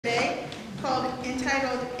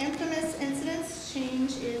entitled Infamous Incidents,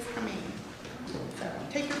 Change is Coming. So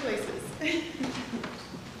take your places.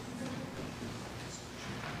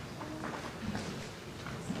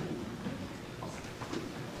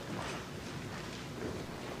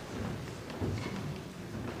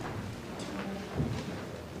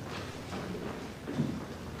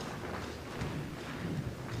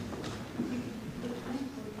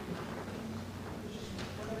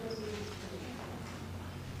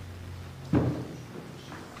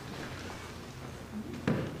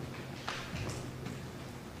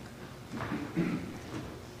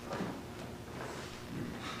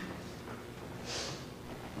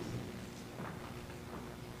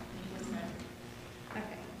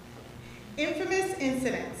 Infamous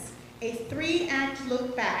Incidents, a 3-act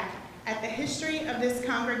look back at the history of this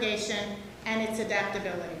congregation and its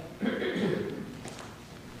adaptability.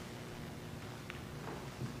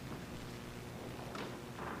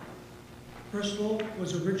 Bristol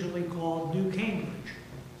was originally called New Cambridge.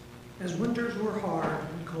 As winters were hard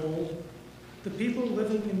and cold, the people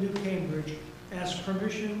living in New Cambridge asked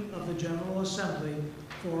permission of the General Assembly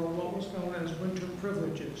for what was known as winter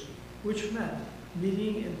privileges, which meant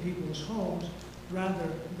meeting in people's homes rather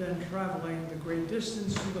than traveling the great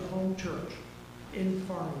distance to the home church in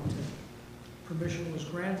Farmington. Permission was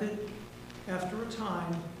granted. After a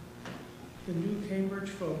time, the New Cambridge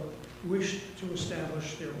folk wished to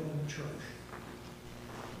establish their own church.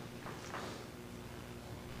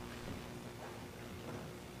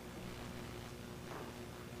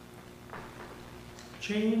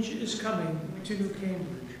 Change is coming to New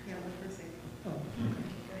Cambridge. Oh, okay.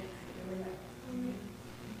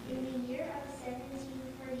 In the year of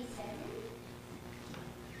 1747,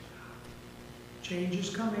 Change is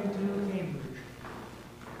coming to New Cambridge.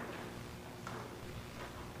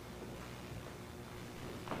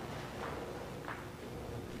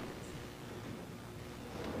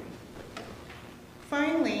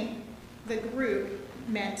 Finally, the group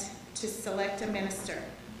met to select a minister.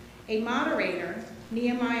 A moderator,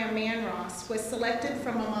 Nehemiah Manross, was selected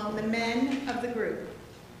from among the men of the group.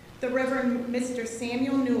 The Reverend Mr.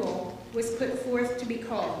 Samuel Newell was put forth to be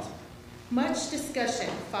called. Much discussion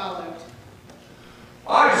followed.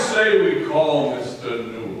 I say we call Mr.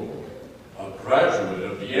 Newell, a graduate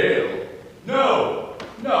of Yale. No,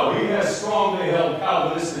 he has strongly held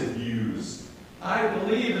Calvinistic views. I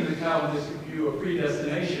believe in the Calvinistic view of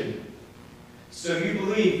predestination. So you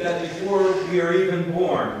believe that before we are even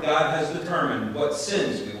born, God has determined what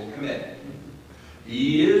sins we will commit?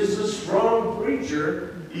 He is a strong preacher.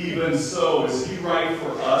 Even so, is he right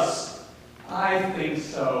for us? I think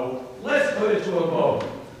so. Let's put it to a vote.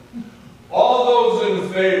 All those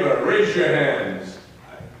in favor, raise your hands.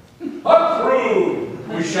 Approved.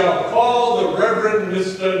 We shall call the Reverend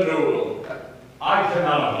Mr. Newell. I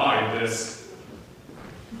cannot abide this.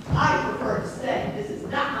 I prefer to say this is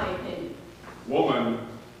not my opinion. Woman,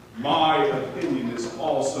 my opinion is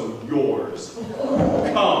also yours.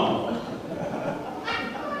 Come.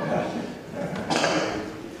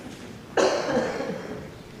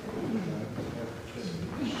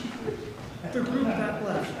 The group that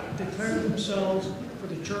left declared themselves for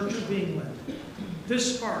the Church of England.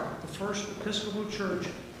 This sparked the first Episcopal church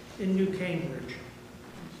in New Cambridge.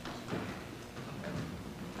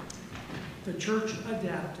 The church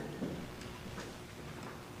adapted.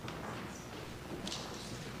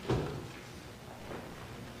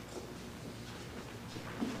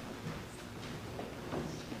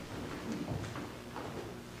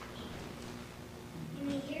 in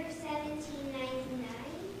the year 1799,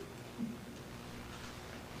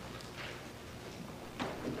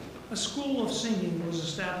 A school of singing was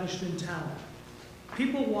established in town.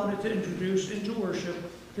 People wanted to introduce into worship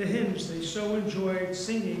the hymns they so enjoyed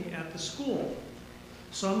singing at the school.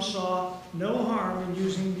 Some saw no harm in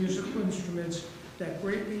using musical instruments that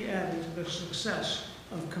greatly added to the success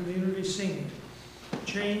of community singing.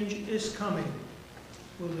 Change is coming.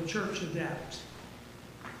 Will the church adapt?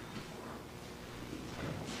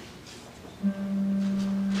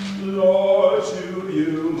 Lord, to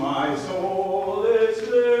you my soul is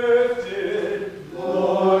lifted.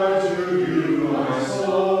 Lord, to you my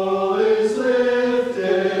soul is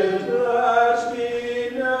lifted. Let me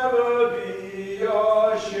never be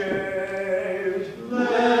ashamed.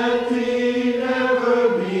 Let me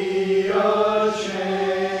never be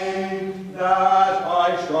ashamed. That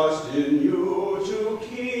I trust in you to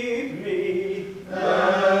keep me.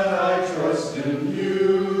 That I trust in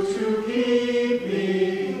you to keep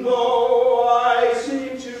me. Though I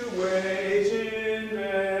seem to wait in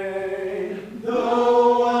vain.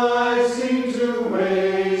 Though I seem to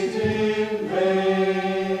wait in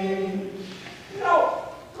vain. Now,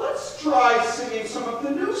 let's try singing some of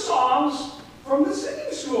the new songs from the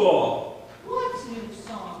singing school. What new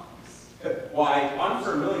songs? Why,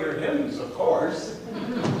 unfamiliar hymns, of course.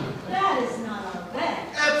 That is not our bed.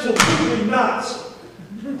 Absolutely not.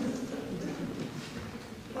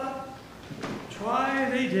 But try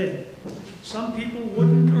they did. Some people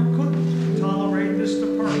wouldn't or couldn't tolerate this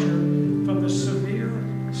departure from the severe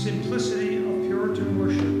simplicity of Puritan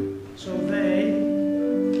worship. So they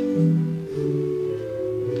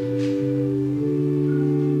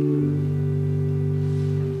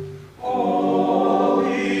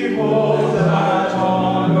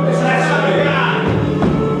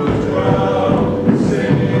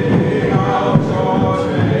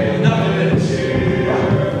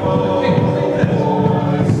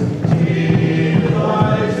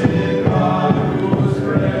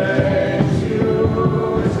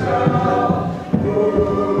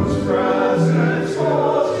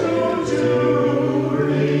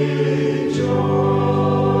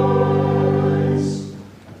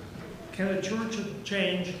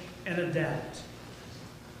change and adapt.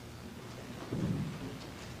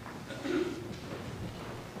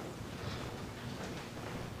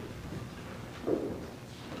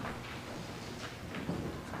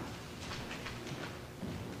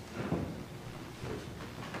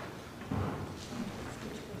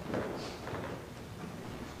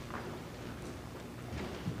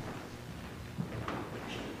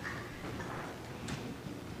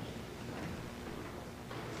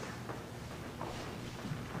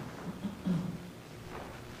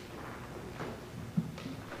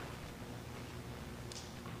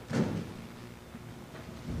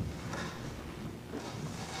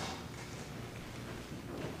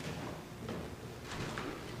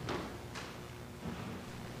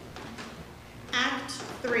 Act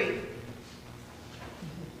 3.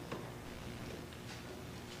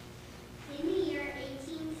 In the year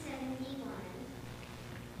 1871,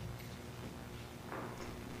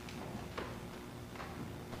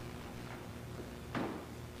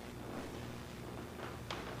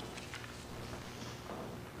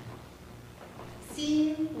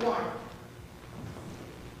 Scene 1.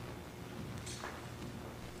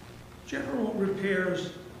 General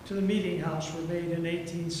repairs to the meeting house were made in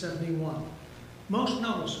 1871. Most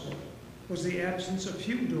noticeable was the absence of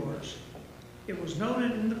pew doors. It was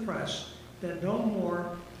noted in the press that no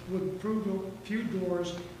more would pew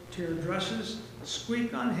doors tear dresses,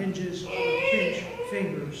 squeak on hinges, or pinch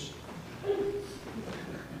fingers.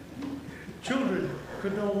 Children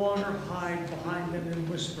could no longer hide behind them and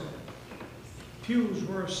whisper. Pews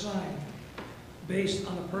were assigned based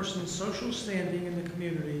on a person's social standing in the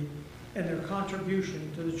community and their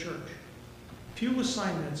contribution to the church. Pew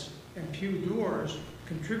assignments and pew doors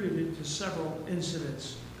contributed to several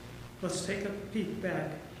incidents. Let's take a peek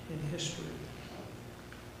back in history.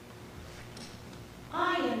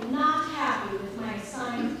 I am not happy with my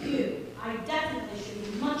assigned pew. I definitely should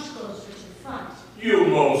be much closer to the front. You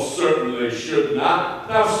most certainly should not.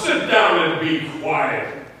 Now sit down and be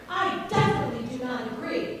quiet. I definitely do not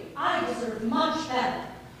agree. I deserve much better.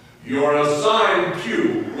 Your assigned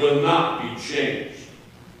pew will not be changed.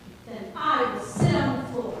 Then I will sit on the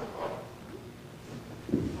floor.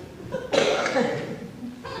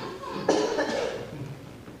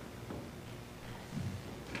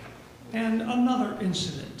 And another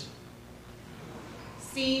incident.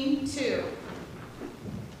 Scene 2.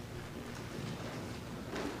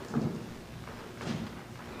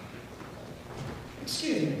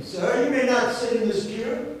 Excuse me, sir, you may not sit in this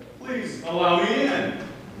pew. Please allow me in.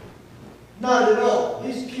 Not at all.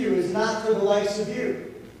 This pew is not for the likes of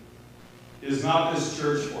you. Is not this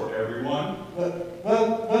church for everyone?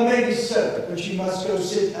 Well, maybe so, but you must go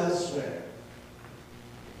sit elsewhere.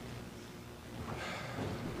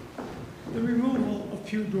 The removal of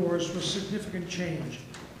pew doors was significant change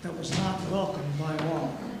that was not welcomed by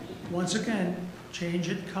all. Once again, change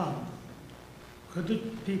had come. Could the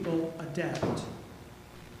people adapt?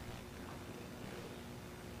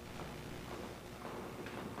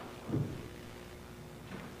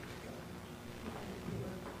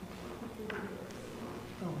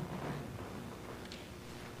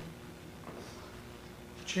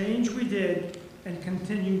 Change we did and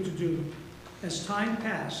continue to do. As time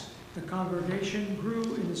passed, the congregation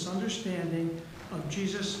grew in its understanding of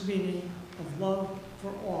Jesus' meaning of love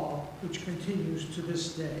for all, which continues to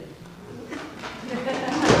this day.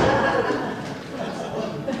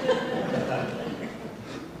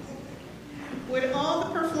 Would all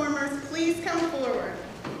the performers please come forward?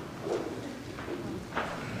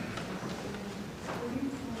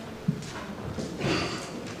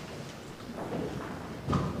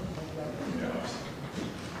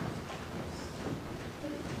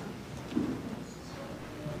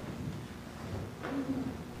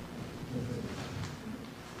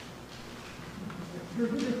 There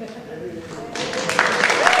it is.